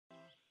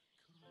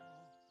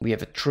We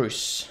have a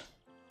truce.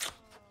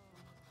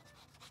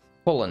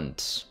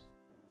 Holland.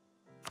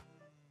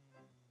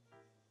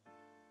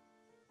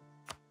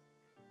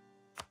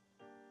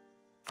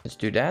 Let's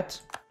do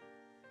that.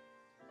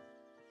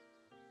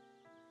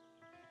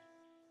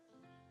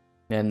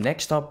 And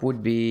next up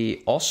would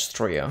be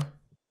Austria.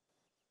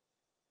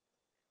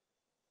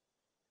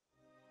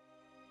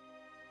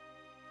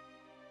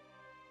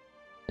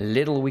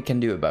 Little we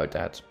can do about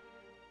that.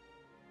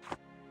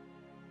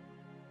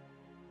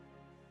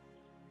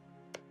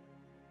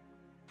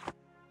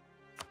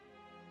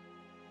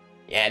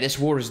 Yeah, this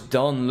war is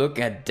done. Look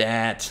at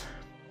that.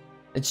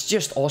 It's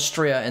just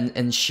Austria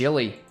and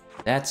Chile.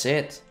 That's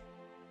it.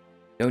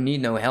 Don't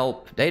need no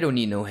help. They don't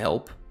need no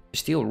help.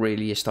 Steel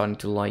really is starting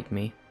to like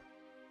me.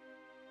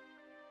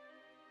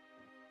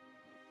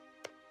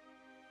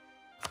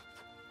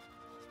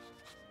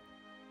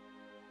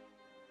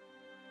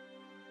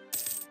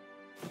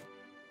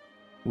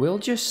 We'll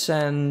just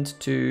send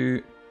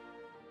to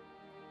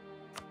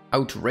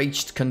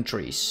outraged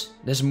countries.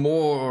 There's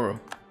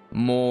more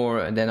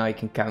than I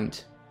can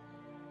count.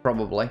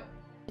 Probably.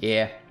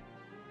 Yeah.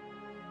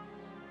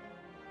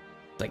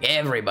 Like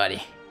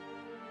everybody.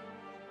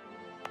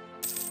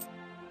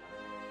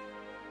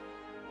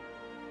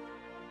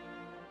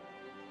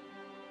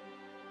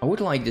 I would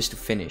like this to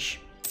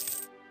finish.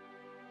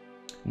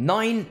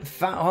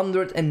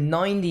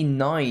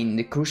 999.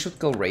 The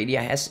crucial radii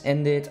has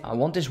ended. I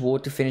want this war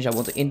to finish. I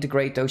want to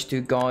integrate those two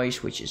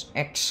guys, which is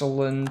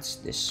excellent.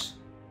 This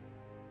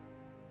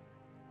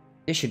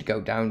should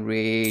go down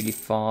really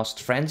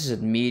fast. France is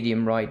at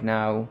medium right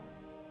now.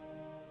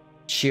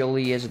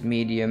 Chile is at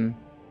medium.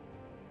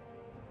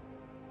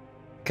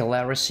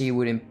 Clarity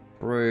would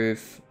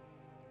improve.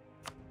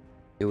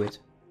 Do it.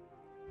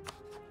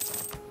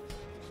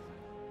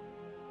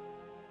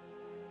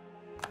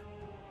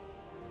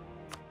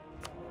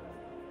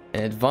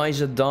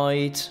 Advisor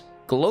died.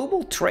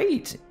 Global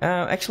trade.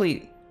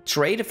 Actually,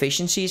 trade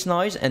efficiency is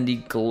nice, and the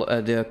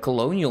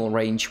colonial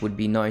range would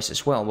be nice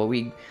as well. But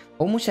we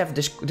almost have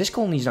this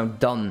colony is now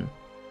done,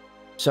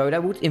 so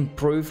that would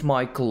improve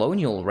my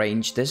colonial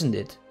range, doesn't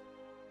it?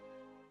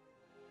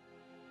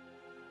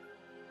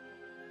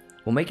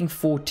 We're making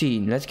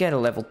 14. Let's get a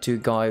level 2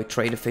 guy.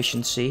 Trade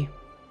efficiency.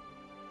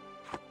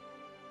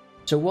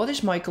 So what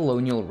is my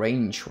colonial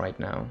range right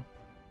now?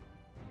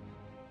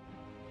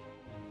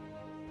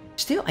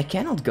 Still, I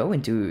cannot go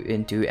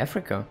into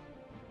Africa.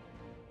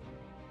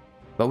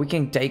 But we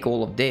can take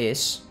all of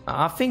this.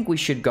 I think we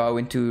should go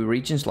into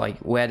regions like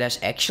where there's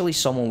actually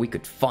someone we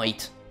could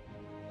fight.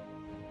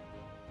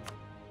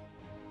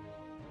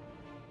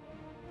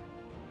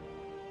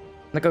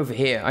 Like over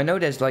here. I know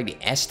there's like the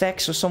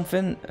Aztecs or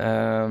something.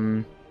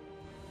 I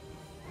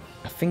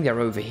think they're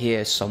over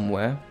here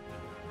somewhere.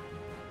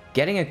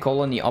 Getting a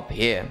colony up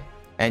here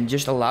and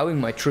just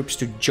allowing my troops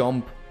to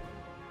jump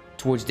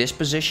towards this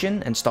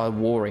position and start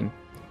warring.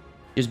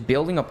 Just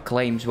building up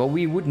claims. Well,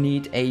 we would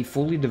need a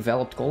fully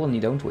developed colony,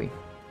 don't we?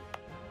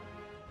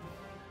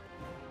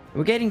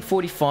 We're getting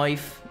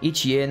 45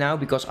 each year now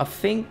because I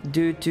think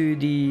due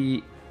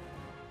to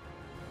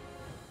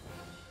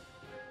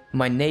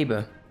my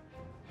neighbor.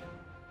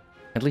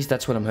 At least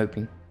that's what I'm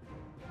hoping.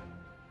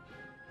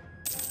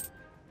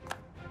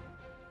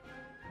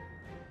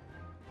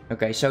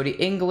 Okay, so the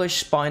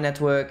English spy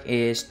network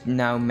is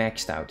now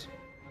maxed out.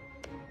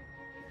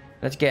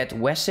 Let's get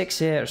Wessex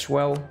here as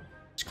well.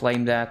 Let's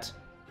claim that.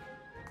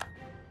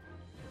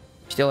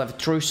 Still have a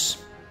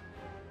truce.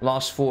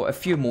 Lasts for a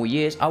few more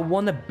years. I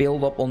want to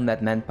build up on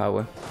that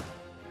manpower.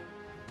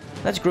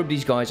 Let's group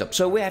these guys up.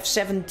 So we have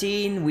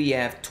 17. We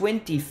have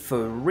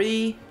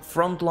 23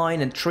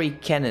 frontline and 3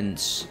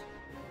 cannons.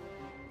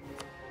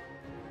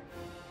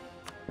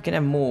 We can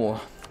have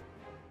more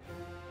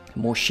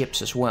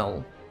ships as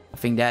well. I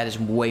think that is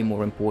way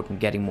more important,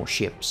 getting more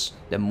ships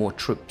than more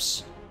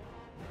troops.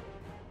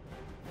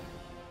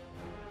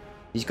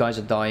 These guys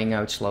are dying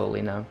out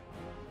slowly now.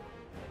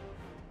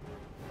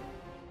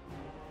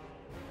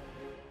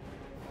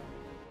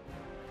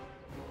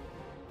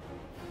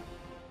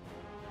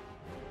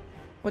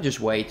 We'll just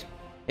wait.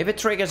 If it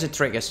triggers, it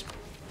triggers.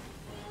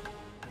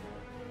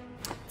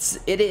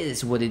 It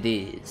is what it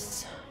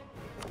is.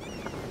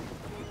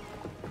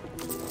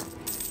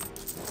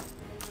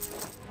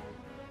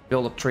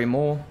 Build up 3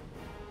 more.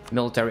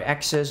 Military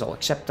access, I'll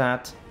accept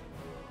that.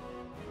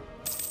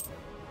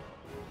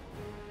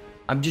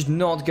 I'm just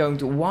not going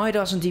to... Why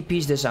doesn't he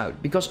piece this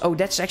out? Because, oh,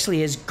 that's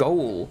actually his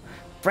goal.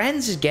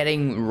 France is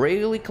getting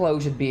really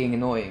close at being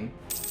annoying.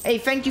 Hey,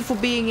 thank you for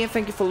being here.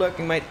 Thank you for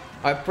lurking, mate.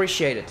 I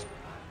appreciate it.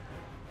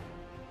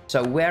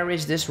 So, where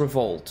is this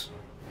revolt?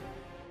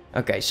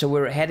 Okay, so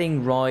we're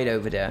heading right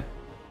over there.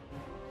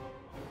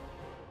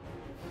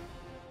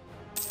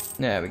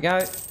 There we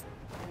go.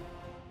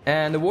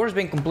 And the war has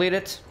been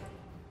completed.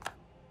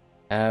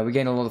 We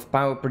gain a lot of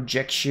power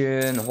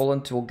projection.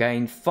 Holland will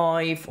gain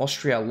 5.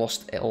 Austria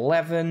lost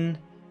 11.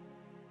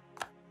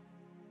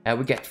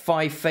 We get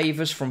 5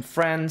 favors from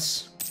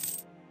France.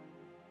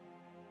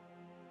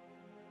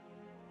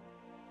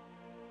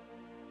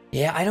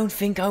 Yeah, I don't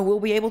think I will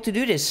be able to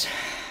do this.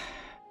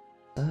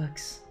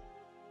 Sucks.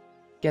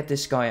 Get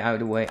this guy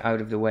out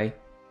of the way.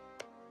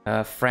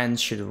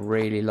 France should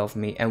really love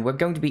me. And we're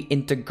going to be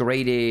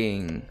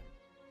integrating.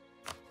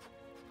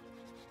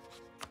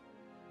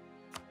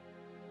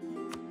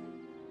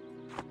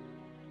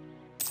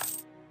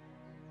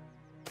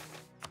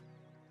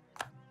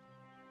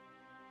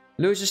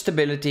 Lose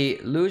stability,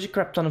 lose a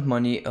crap ton of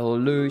money, or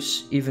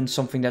lose even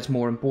something that's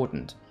more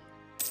important.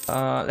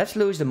 Let's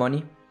lose the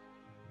money.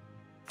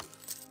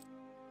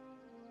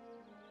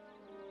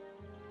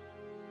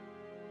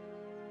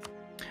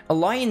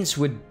 Alliance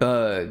with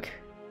Berg.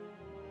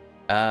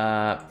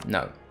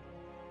 No.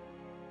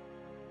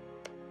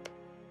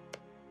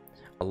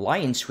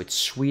 Alliance with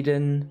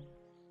Sweden.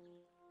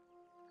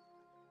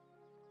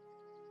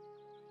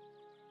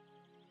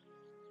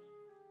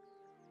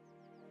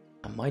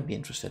 I might be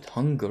interested.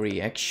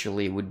 Hungary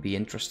actually would be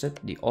interested.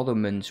 The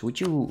Ottomans,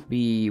 would you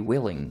be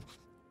willing?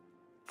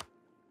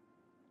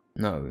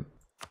 No.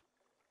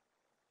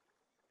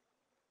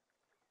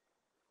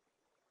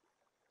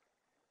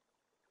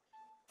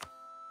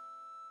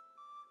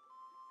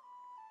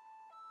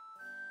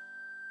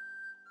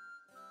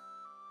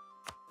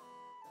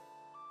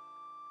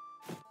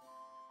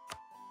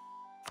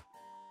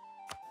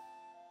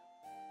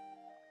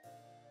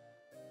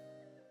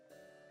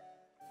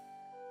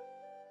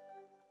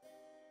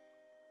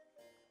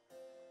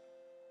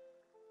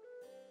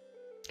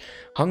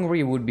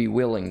 Hungary would be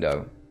willing,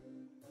 though.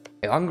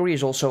 Hungary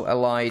is also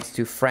allied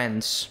to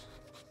France.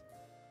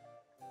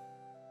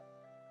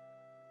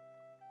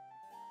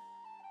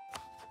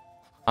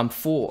 I'm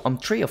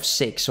 3 of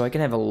 6, so I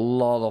can have a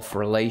lot of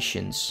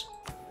relations.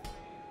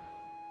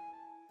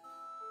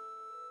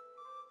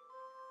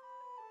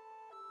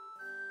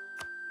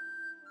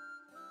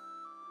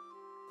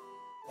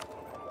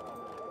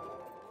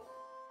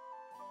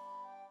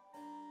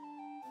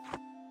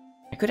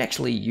 I could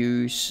actually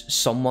use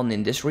someone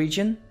in this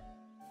region.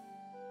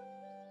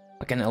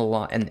 Like an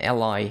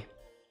ally.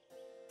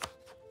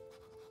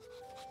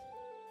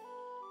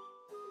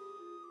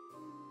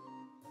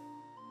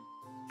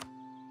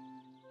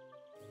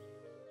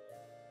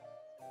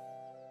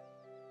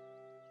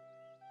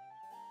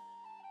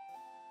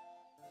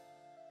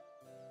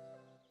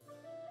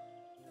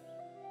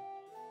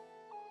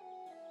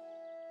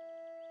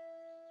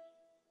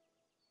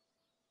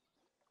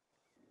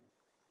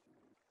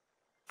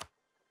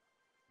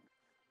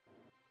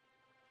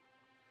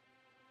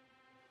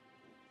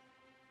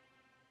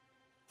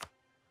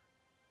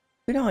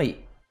 Could I?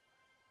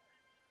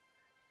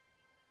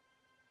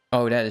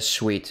 Oh, that is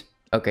sweet.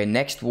 Okay,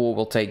 next war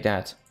will take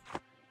that.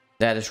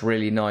 That is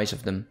really nice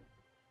of them.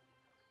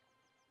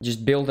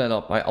 Just build that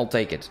up. I'll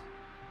take it.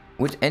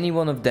 Would any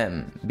one of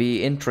them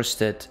be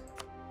interested?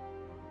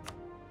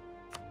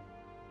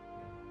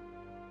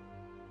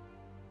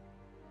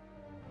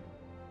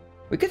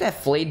 We could have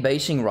fleet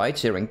basing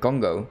rights here in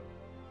Congo.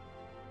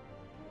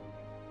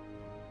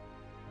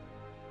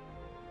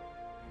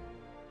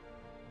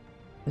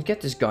 Let's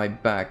get this guy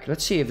back.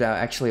 Let's see if that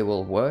actually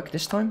will work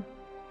this time.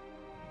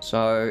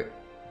 So...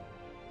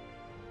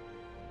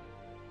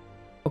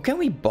 oh, can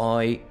we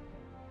buy...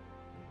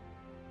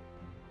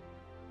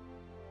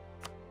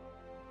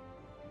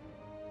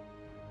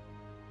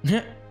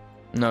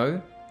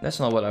 no, that's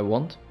not what I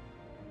want.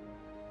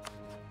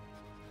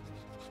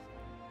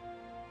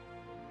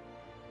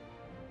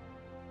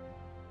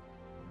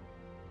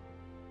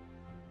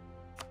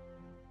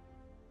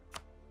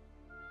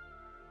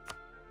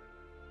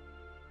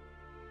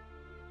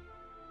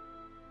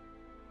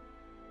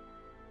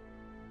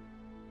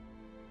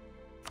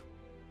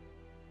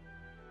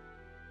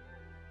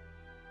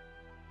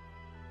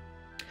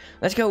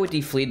 Let's go with the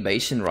fleet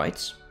basin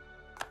rights.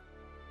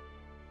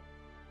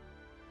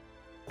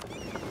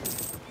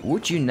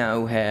 Would you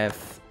now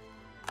have...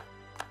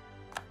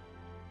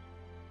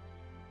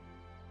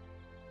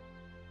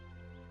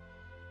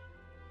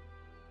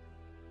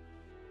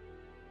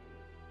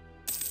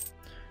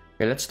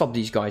 okay, let's stop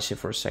these guys here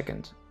for a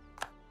second.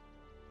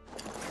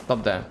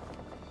 Stop there.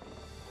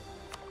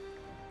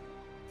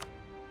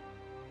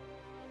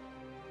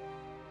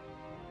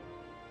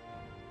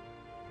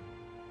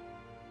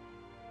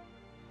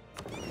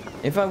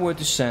 If I were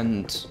to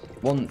send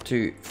 1,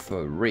 2,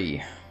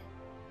 3...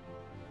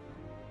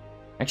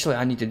 actually,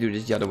 I need to do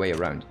this the other way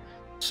around.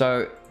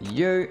 So,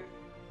 you...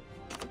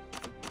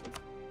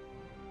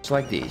 it's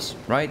like these,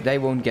 right? They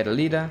won't get a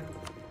leader.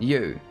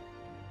 You.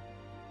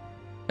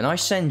 And I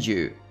send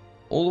you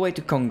all the way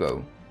to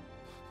Congo.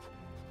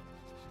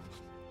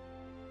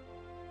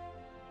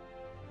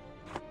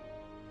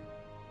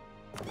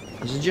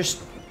 This is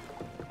just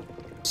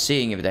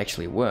seeing if it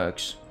actually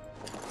works.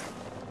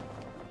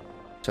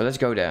 So let's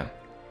go there.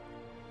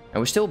 And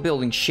we're still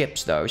building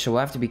ships though, so we'll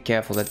have to be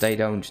careful that they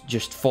don't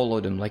just follow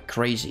them like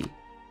crazy.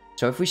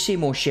 So if we see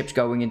more ships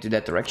going into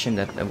that direction,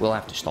 then we'll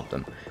have to stop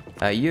them.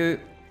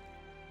 You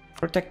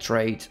protect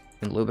trade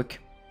in Lubeck.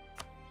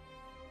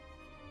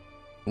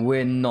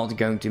 We're not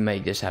going to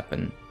make this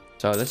happen.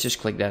 So let's just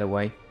click that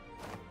away.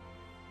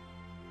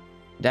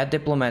 That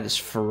diplomat is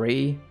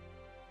free.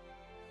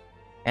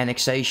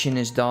 Annexation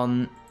is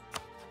done.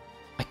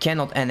 I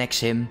cannot annex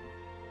him.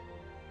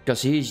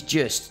 Because he's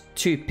just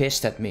too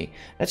pissed at me.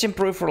 Let's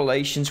improve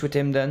relations with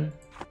him then.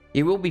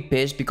 He will be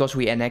pissed because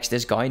we annexed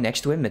this guy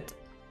next to him. But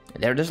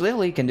there's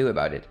little he can do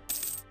about it.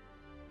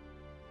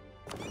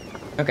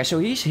 Okay, so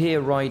he's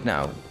here right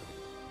now.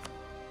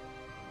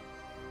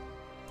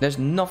 There's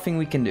nothing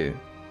we can do.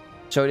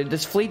 So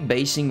this fleet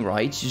basing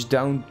rights just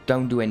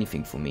don't do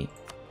anything for me.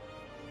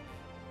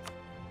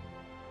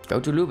 Go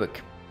to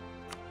Lubeck.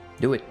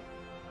 Do it.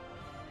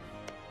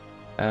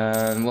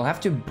 We'll have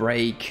to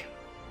break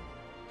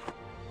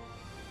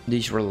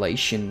these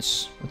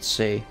relations. Let's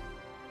see.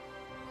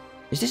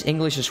 Is this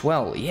English as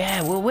well?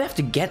 Yeah, well, we have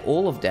to get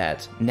all of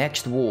that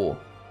next war.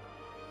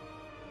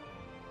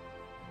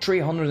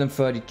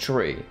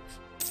 333.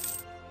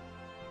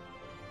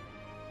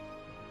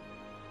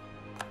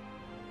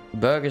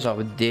 Burghers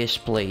are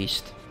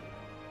displaced.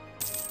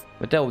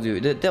 But they'll do.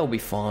 They'll be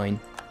fine.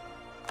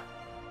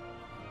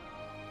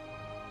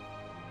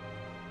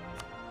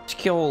 Let's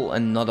kill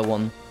another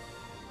one.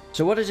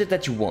 So what is it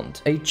that you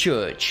want? A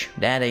church.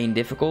 That ain't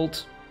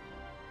difficult.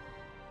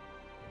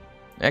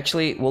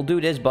 Actually, we'll do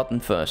this button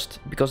first.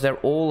 Because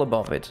they're all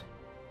above it.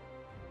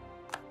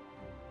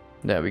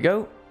 There we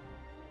go.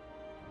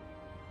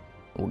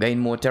 We'll gain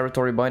more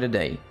territory by the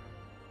day.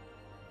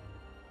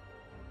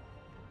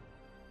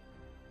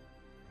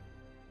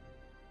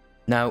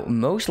 Now,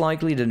 most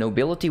likely the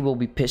nobility will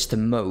be pissed the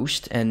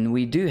most. And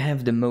we do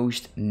have the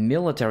most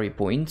military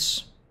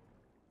points.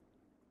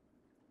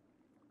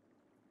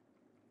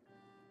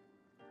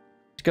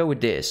 Let's go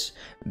with this.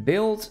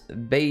 Build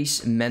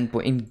base man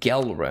point in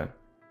Gelre.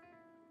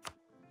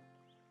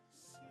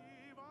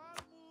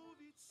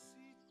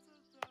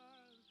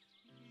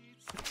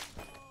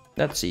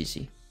 That's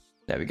easy.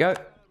 There we go.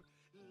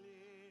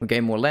 We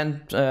gain more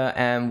land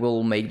and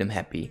we'll make them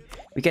happy.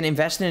 We can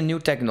invest in a new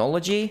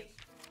technology.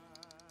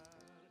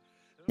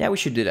 Yeah, we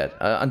should do that.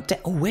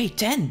 Oh wait,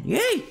 10!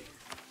 Yay!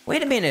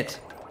 Wait a minute.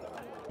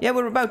 Yeah,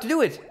 we're about to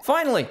do it.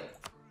 Finally!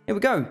 Here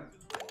we go.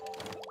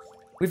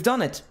 We've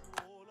done it.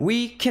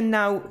 We can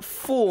now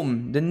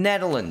form the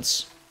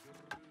Netherlands.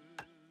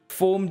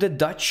 Form the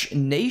Dutch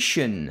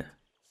nation.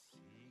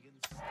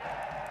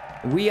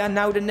 We are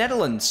now the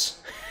Netherlands.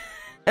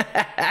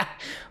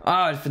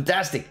 Oh, it's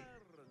fantastic.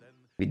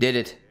 We did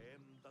it.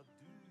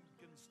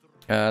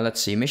 Let's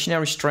see.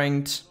 Missionary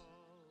strength.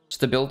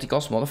 Stability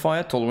cost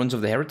modifier. Tolerance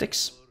of the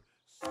heretics.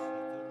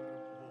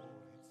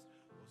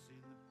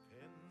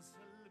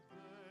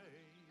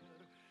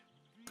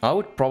 I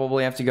would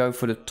probably have to go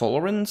for the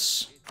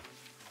tolerance.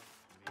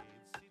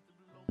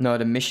 No,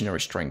 the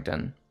missionary strength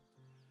then.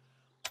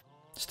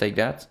 Let's take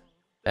that.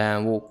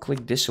 And we'll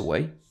click this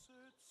away.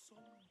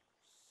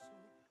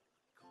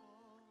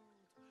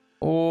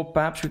 Or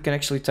perhaps we can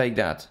actually take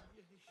that.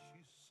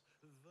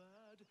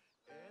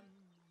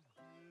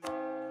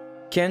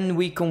 Can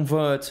we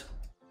convert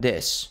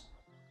this?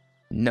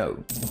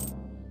 No.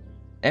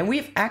 And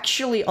we've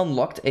actually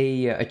unlocked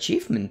a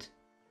achievement.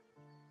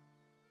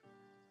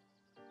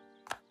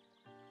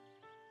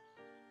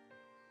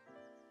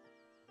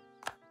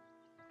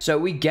 So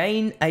we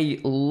gain a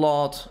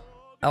lot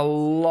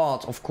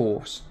of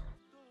course.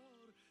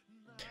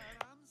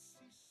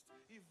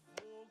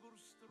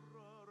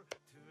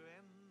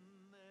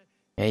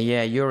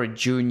 Yeah, you're a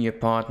junior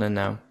partner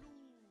now.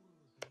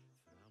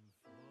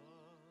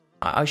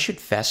 I should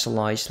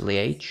vassalize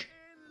Liège.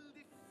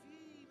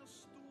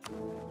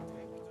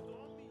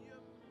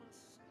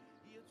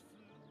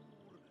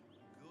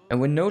 And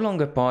we're no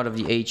longer part of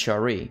the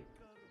HRE.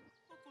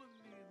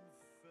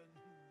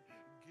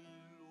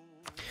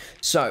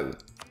 So,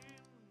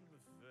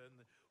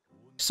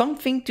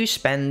 something to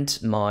spend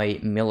my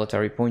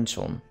military points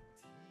on.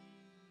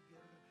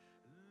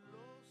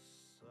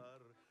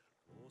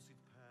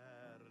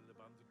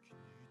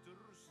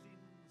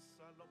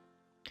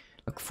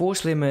 Like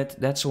force limit,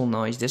 that's all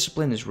nice.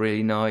 Discipline is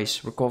really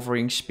nice.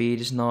 Recovering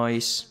speed is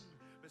nice.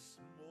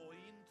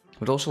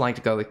 Would also like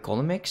to go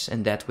economics,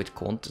 and that with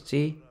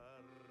quantity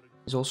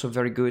is also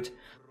very good.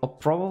 I'll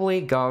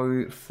probably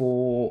go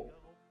for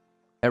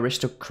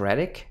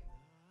aristocratic.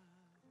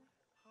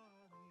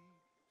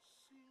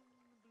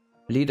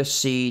 Leader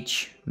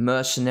siege,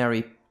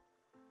 mercenary,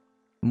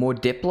 more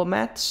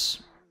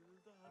diplomats,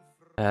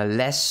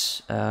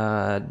 less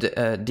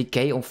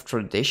decay of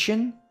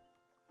tradition,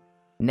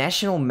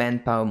 national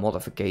manpower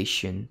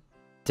modification.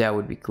 That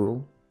would be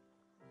cool.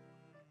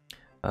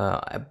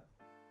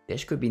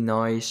 This could be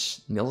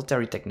nice.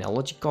 Military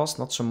technology cost,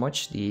 not so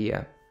much.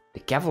 The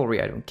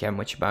cavalry I don't care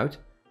much about.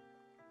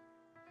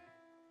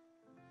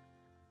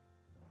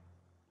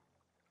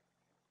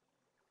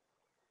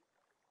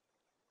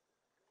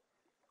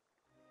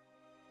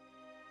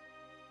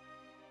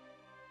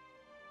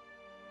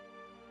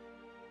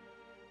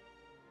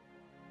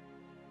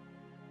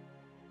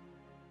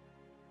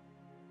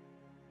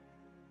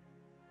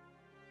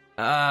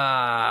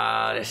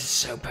 Ah, this is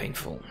so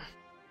painful.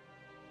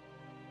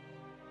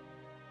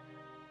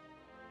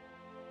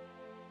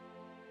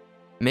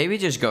 Maybe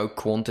just go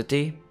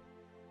quantity.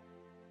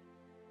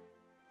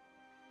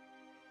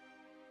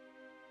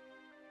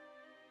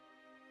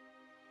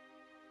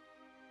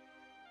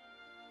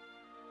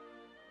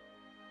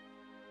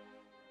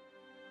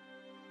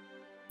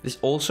 This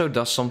also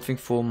does something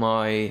for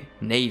my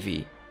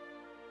navy.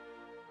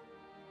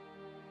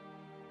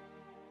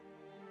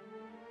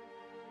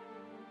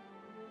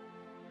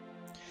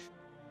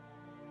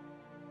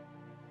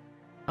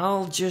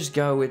 I'll just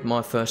go with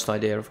my first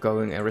idea of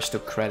going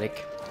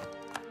aristocratic.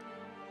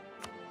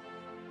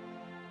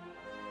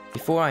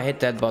 Before I hit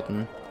that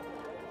button.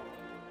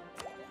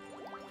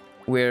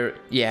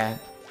 Yeah.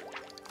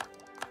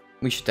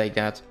 We should take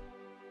that.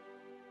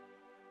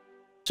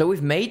 So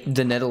we've made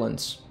the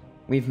Netherlands.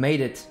 We've made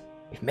it.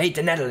 We've made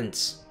the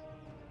Netherlands.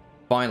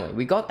 Finally,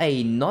 we got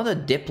another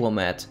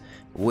diplomat,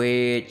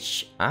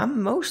 which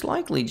I'm most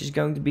likely just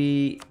going to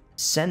be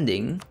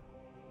sending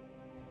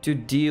to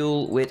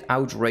deal with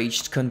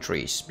outraged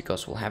countries,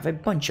 because we'll have a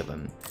bunch of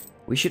them.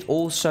 We should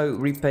also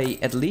repay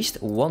at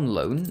least one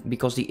loan,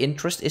 because the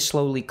interest is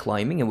slowly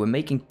climbing and we're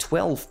making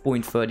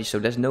 12.30, so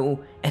there's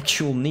no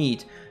actual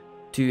need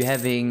to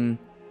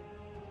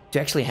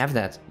actually have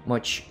that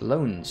much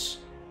loans.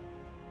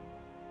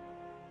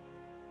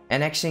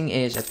 Annexing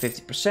is at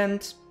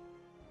 50%.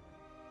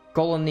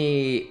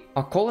 Colony,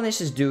 our colonist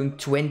is doing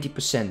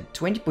 20%,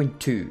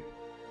 20.2.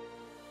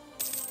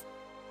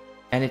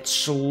 And it's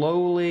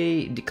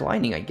slowly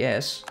declining, I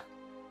guess.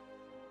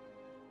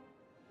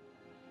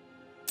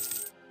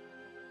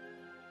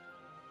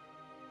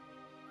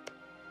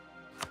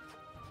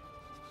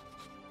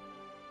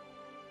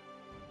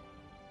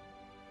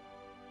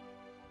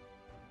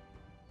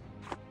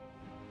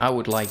 I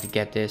would like to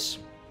get this.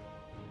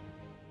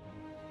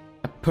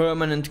 A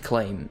permanent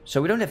claim.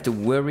 So we don't have to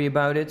worry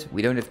about it.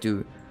 We don't have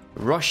to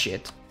rush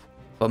it.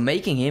 But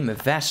making him a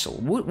vassal.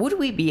 Would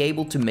we be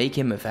able to make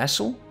him a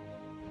vassal?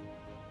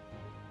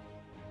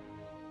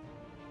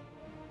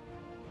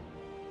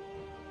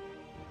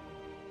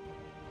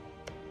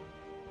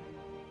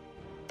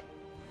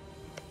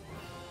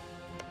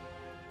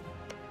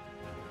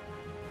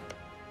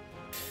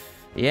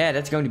 Yeah,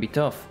 that's going to be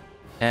tough.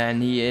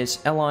 And he is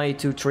allied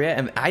to Trier,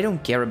 and I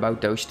don't care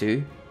about those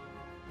two.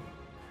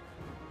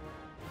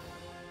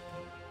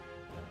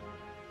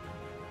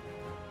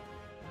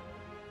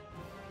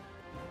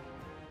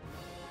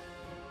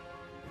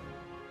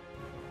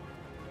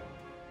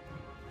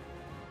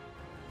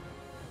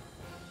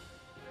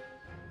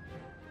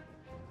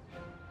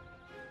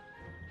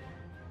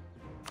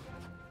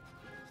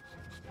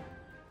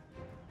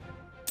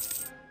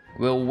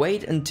 We'll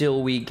wait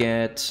until we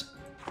get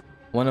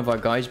one of our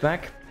guys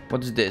back.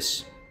 What is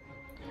this?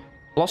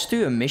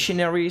 +2 and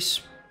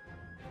missionaries.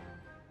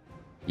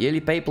 Yearly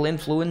papal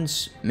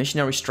influence,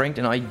 missionary strength,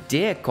 and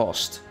idea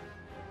cost.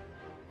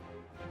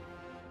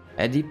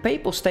 And the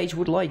papal states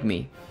would like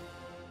me.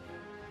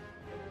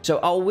 So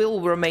I will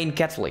remain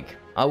Catholic.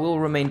 I will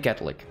remain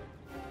Catholic.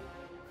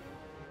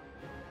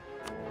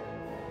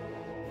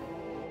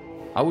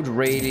 I would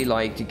really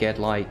like to get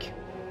like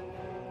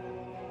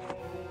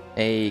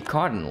a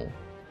cardinal.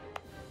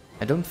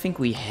 I don't think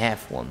we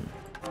have one.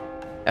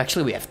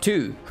 Actually, we have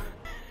 2.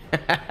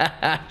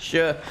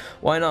 Sure,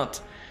 why not?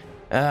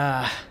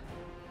 I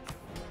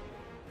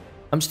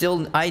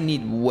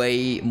need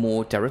way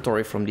more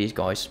territory from these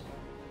guys.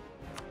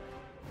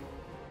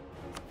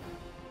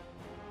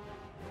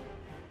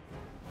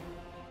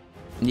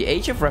 The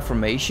Age of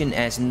Reformation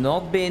has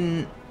not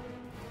been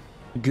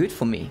good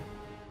for me.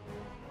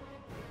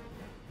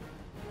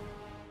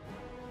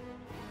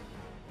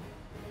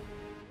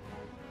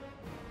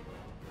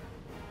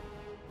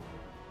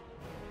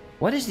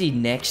 What is the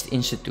next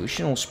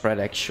institutional spread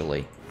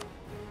actually?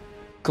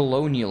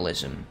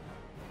 Colonialism.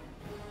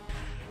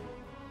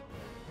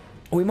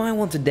 We might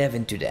want to delve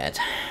into that.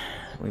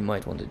 We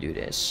might want to do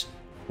this.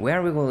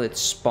 Where will it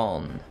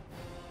spawn?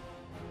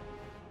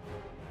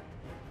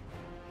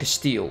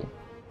 Castile.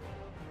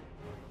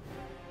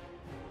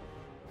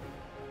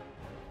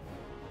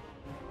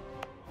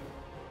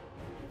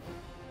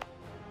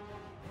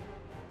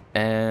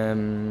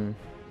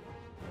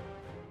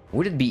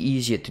 Would it be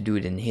easier to do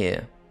it in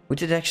here?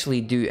 Would it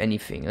actually do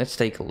anything? Let's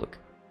take a look.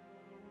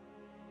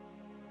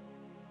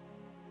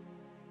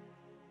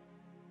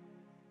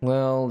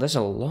 Well, there's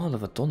a lot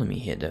of autonomy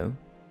here though.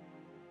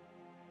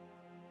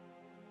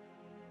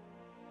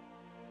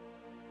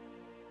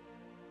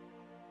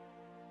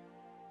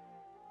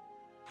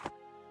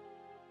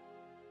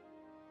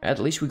 At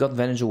least we got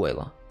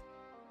Venezuela.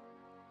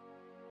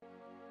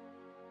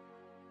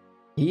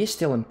 He is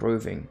still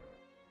improving.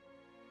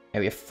 And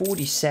we have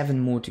 47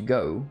 more to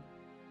go.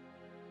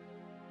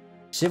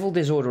 Civil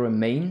disorder in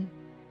Maine.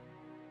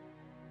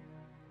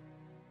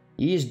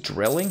 He is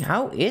drilling.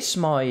 How is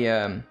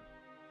my...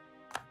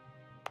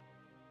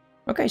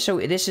 Okay, so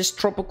this is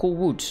tropical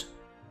wood.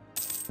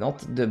 Not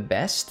the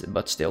best,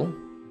 but still.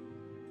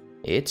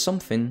 It's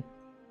something.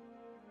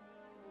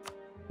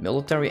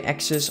 Military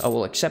access, I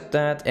will accept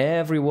that.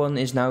 Everyone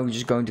is now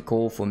just going to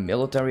call for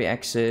military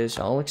access.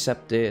 I'll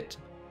accept it.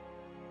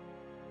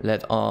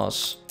 Let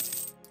us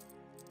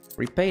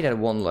repay that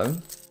one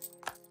loan.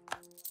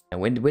 And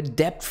we're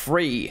debt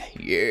free.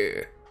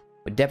 Yeah.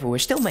 With debt, we're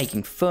still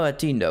making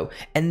 13 though.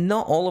 And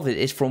not all of it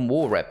is from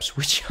war reps,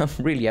 which I'm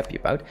really happy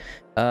about.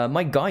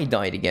 My guy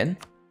died again.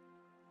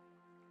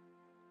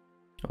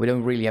 We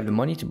don't really have the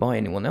money to buy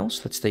anyone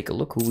else. Let's take a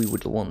look who we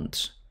would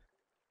want.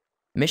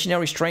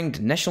 Missionary strength,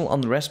 national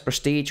unrest,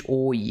 prestige,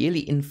 or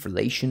yearly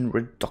inflation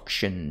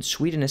reduction.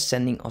 Sweden is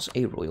sending us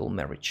a royal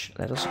marriage.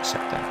 Let us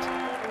accept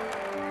that.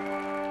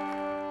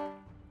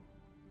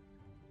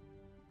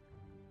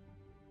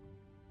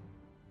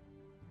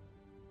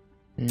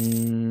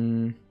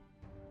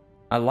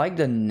 I like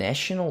the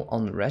national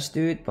unrest,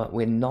 dude, but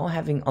we're not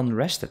having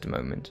unrest at the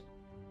moment.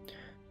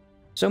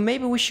 So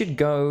maybe we should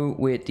go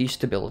with the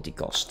stability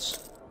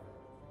costs.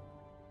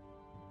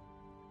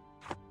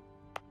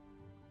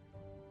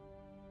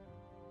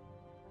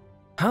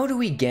 How do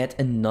we get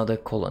another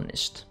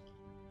colonist?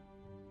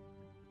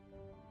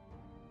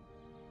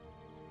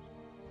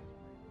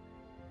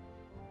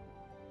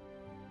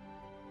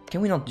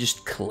 Can we not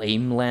just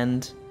claim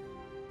land?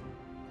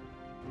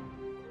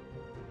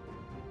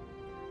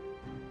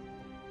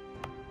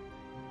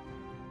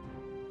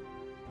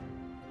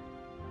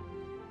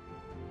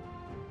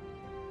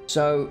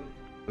 So,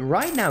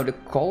 right now the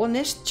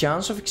colonist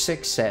chance of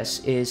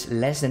success is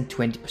less than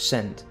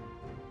 20%.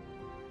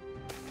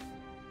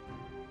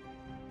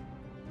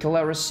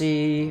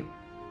 Clerisy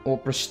or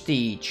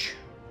prestige?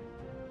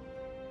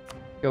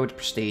 Go with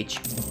prestige.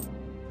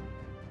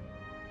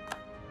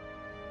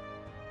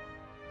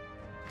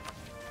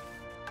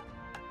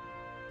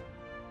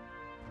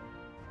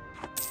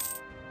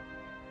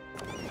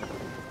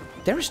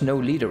 There is no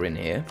leader in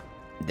here.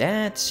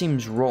 That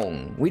seems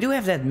wrong. We do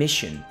have that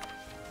mission.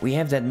 We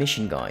have that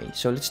mission guy.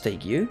 So let's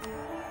take you.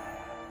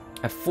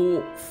 A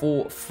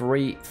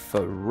 4-4-3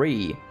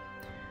 free.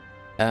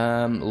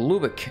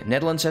 Lubeck.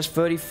 Netherlands has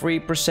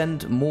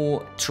 33%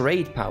 more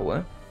trade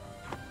power.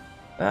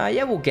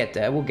 Yeah, we'll get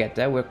there. We'll get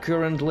there. We're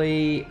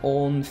currently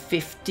on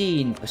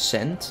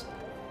 15%.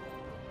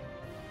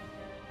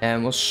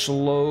 And we'll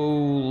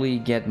slowly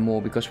get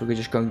more because we're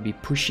just going to be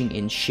pushing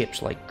in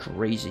ships like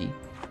crazy.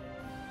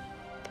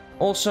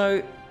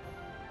 Also,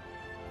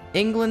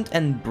 England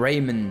and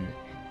Bremen.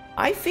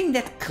 I think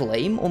that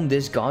claim on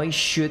this guy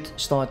should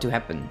start to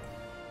happen.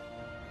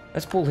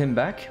 Let's pull him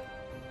back.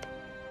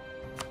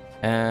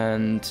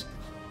 And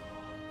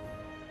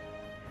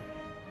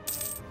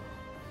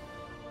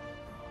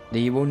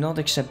they will not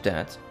accept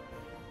that.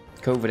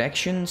 Covert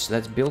actions.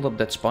 Let's build up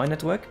that spy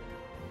network.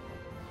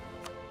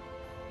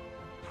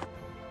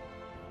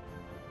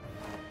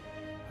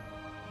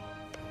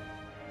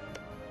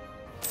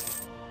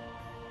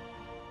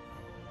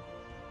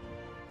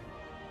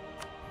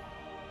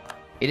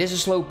 It is a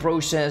slow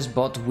process,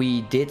 but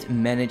we did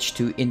manage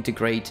to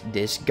integrate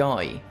this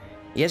guy.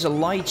 He has a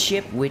light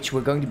ship, which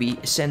we're going to be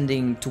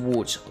sending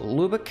towards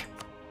Lubeck.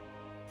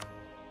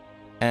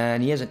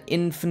 And he has an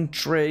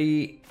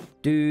infantry.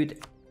 Dude,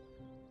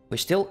 we're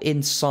still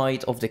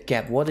inside of the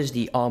cap. What is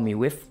the army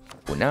with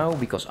for now?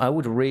 Because I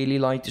would really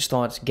like to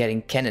start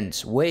getting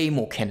cannons. Way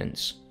more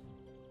cannons.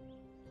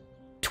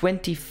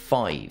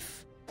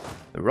 25.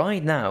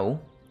 Right now,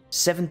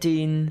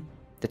 17.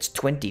 That's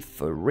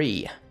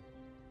 23.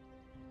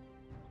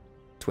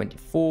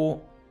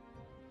 24,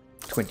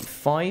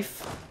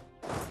 25.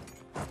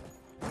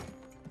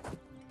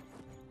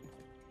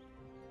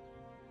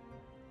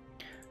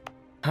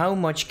 How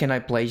much can I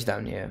place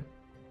down here?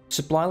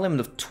 Supply limit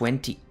of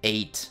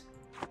 28.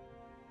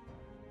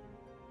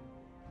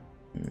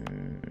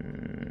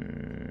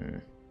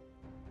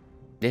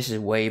 This is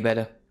way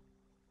better.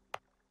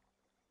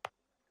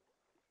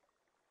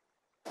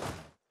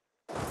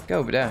 Go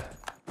over there.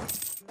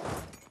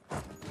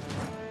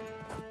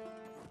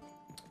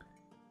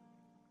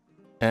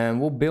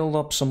 And we'll build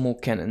up some more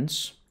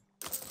cannons.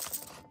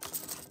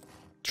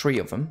 3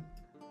 of them.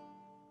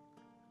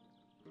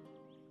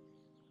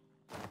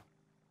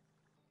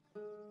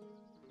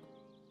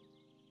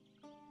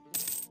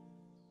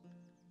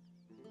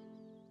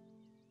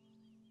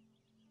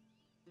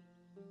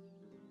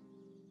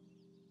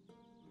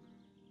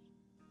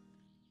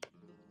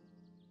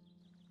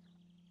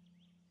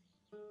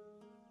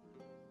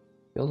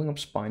 Building up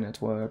spy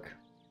network.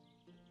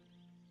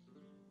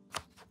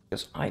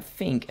 Because I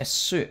think as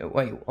soon...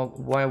 Wait,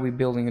 why are we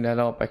building that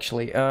up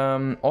actually?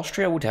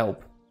 Austria would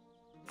help.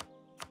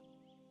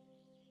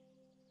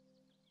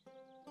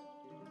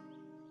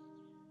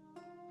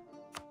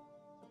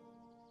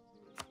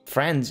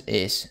 France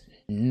is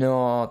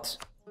not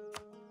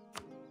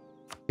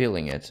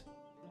feeling it.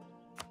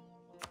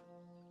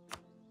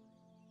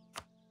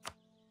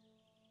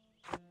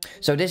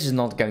 So this is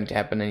not going to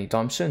happen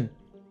anytime soon.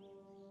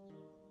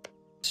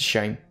 It's a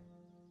shame.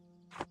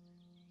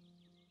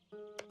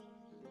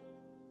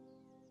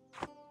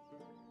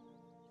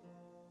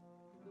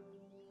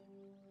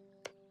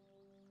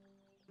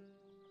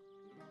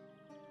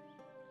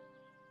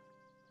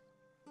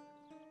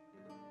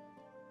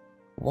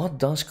 What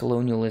does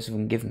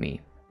colonialism give me?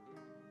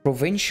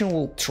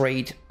 Provincial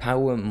trade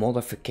power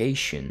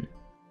modification.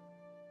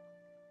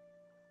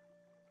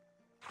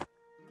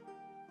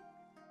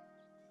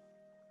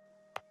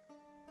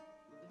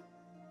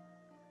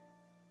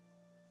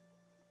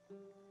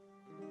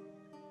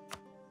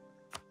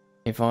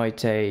 If I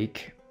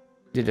take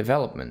the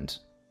development,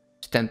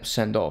 it's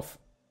 10% off.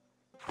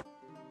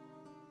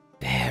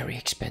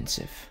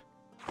 expensive.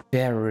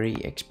 Very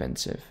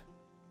expensive.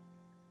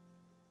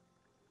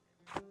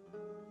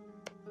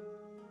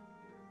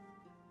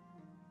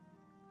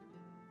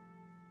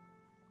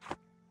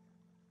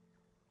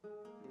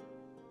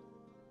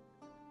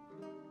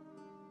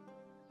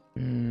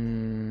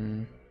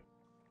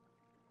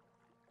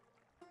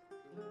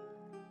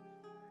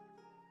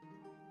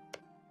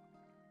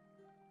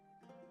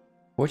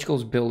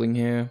 Portugal's building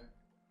here.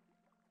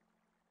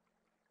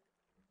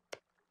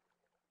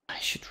 I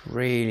should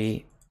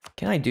really...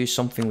 Can I do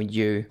something with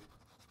you?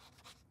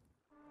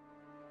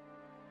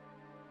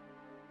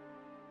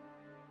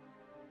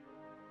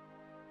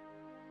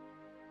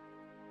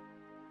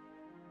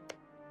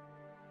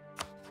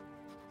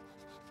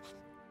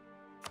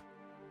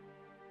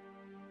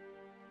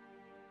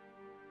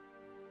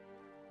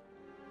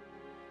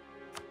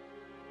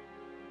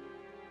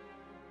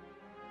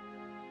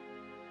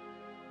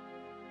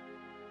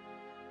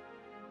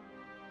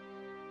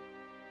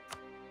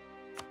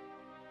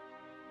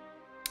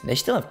 They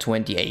still have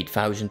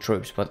 28,000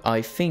 troops, but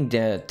I think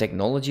their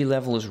technology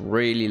level is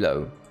really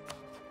low.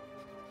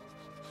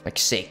 Like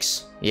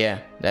 6. Yeah,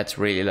 that's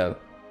really low.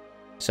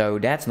 So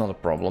that's not a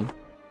problem.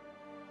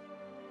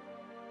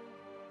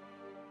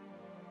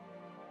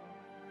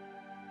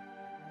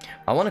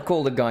 I want to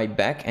call the guy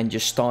back and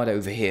just start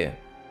over here.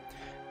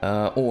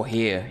 Or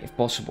here, if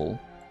possible.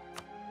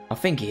 I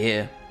think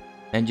here.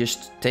 And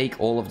just take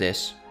all of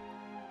this.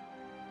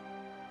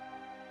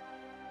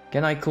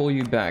 Can I call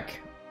you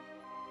back?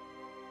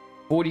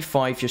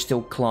 45, you're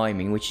still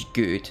climbing, which is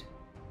good.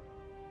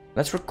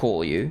 Let's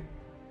recall you.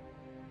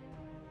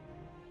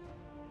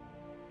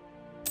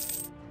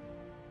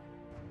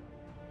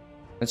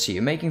 Let's see,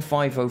 you're making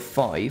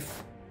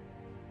 505.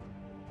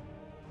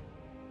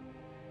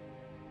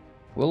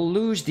 We'll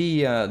lose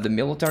the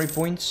military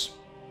points.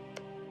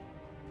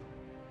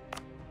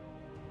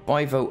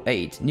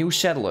 508, new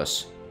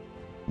settlers.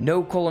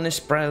 No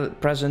colonists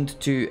present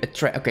to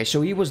attract. Okay,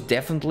 so he was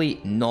definitely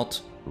not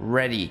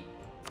ready.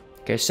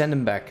 Okay, send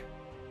him back.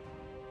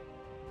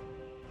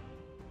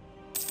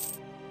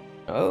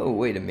 Oh,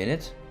 wait a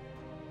minute.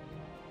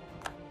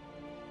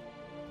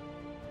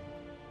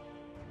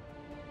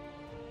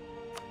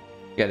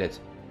 Get it.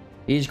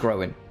 He's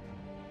growing.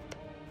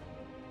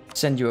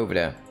 Send you over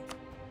there.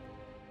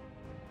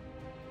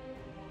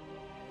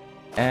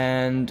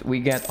 And we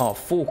get our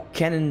 4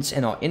 cannons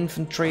and our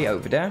infantry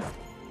over there.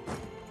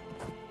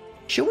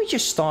 Should we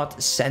just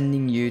start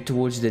sending you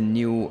towards the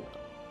new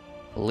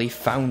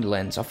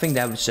Newfoundlands? I think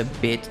that was a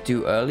bit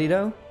too early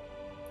though.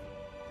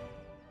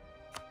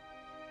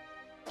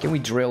 Can we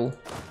drill?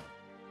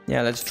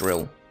 Yeah, let's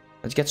drill.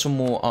 Let's get some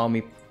more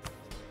army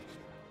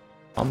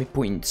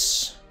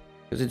points.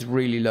 Because it's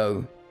really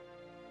low.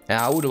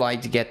 I would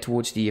like to get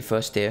towards the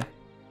first tier.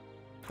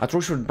 Our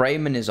truce with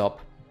Bremen is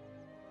up.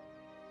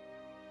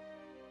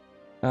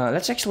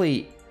 Let's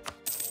actually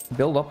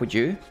build up with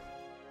you.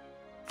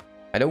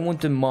 I don't want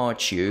to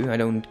march you. I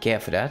don't care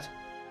for that.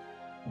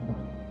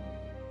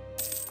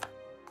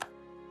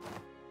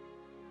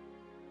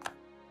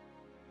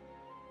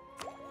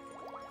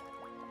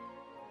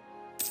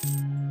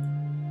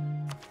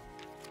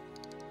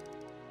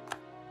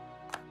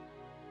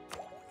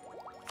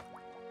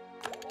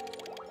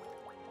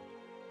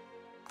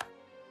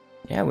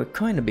 Yeah, we're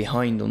kind of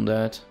behind on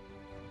that.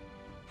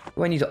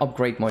 Do I need to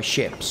upgrade my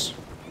ships?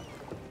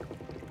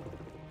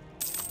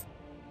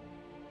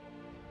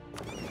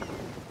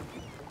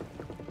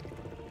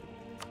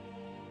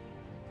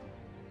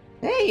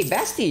 Hey,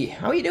 Basti!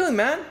 How are you doing,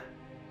 man?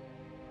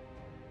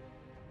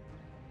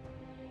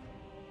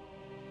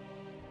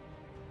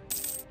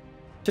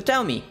 So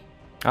tell me,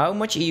 how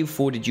much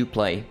EU4 did you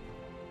play?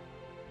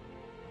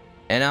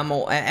 And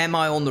am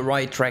I on the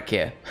right track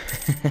here?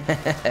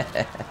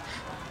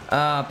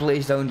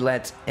 Please don't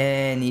let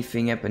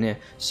anything happen here.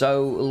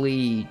 So,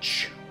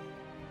 Liege.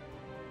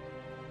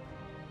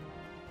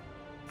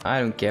 I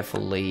don't care for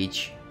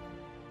Liege.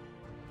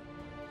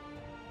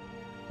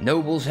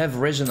 Nobles have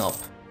risen up.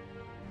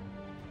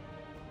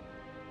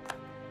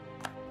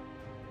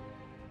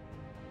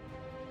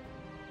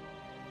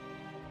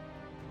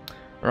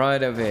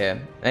 Right over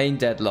here. Ain't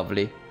that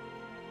lovely?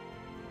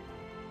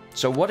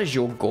 So what is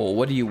your goal?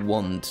 What do you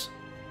want?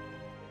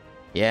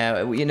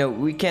 Yeah, you know,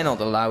 we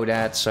cannot allow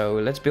that, so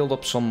let's build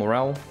up some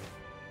morale.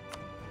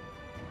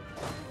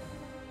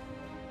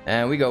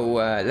 And we go,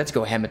 let's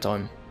go hammer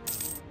time.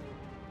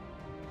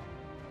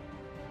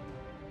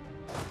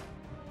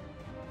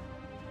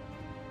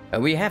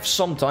 We have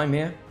some time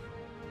here.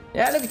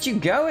 Yeah, look at you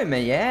going,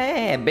 man.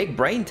 Yeah, big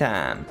brain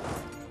time.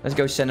 Let's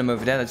go send them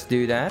over there. Let's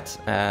do that.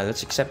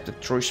 Let's accept the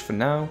truce for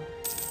now.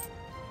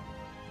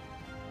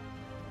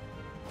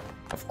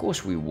 Of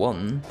course we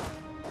won.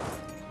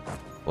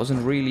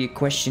 Wasn't really a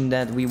question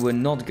that we were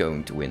not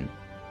going to win.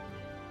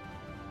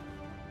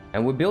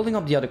 And we're building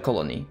up the other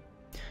colony.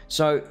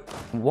 So,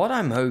 what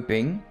I'm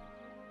hoping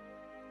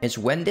is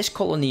when this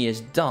colony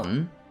is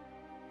done,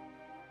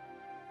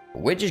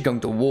 we're just going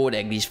to war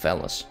deck these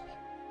fellas.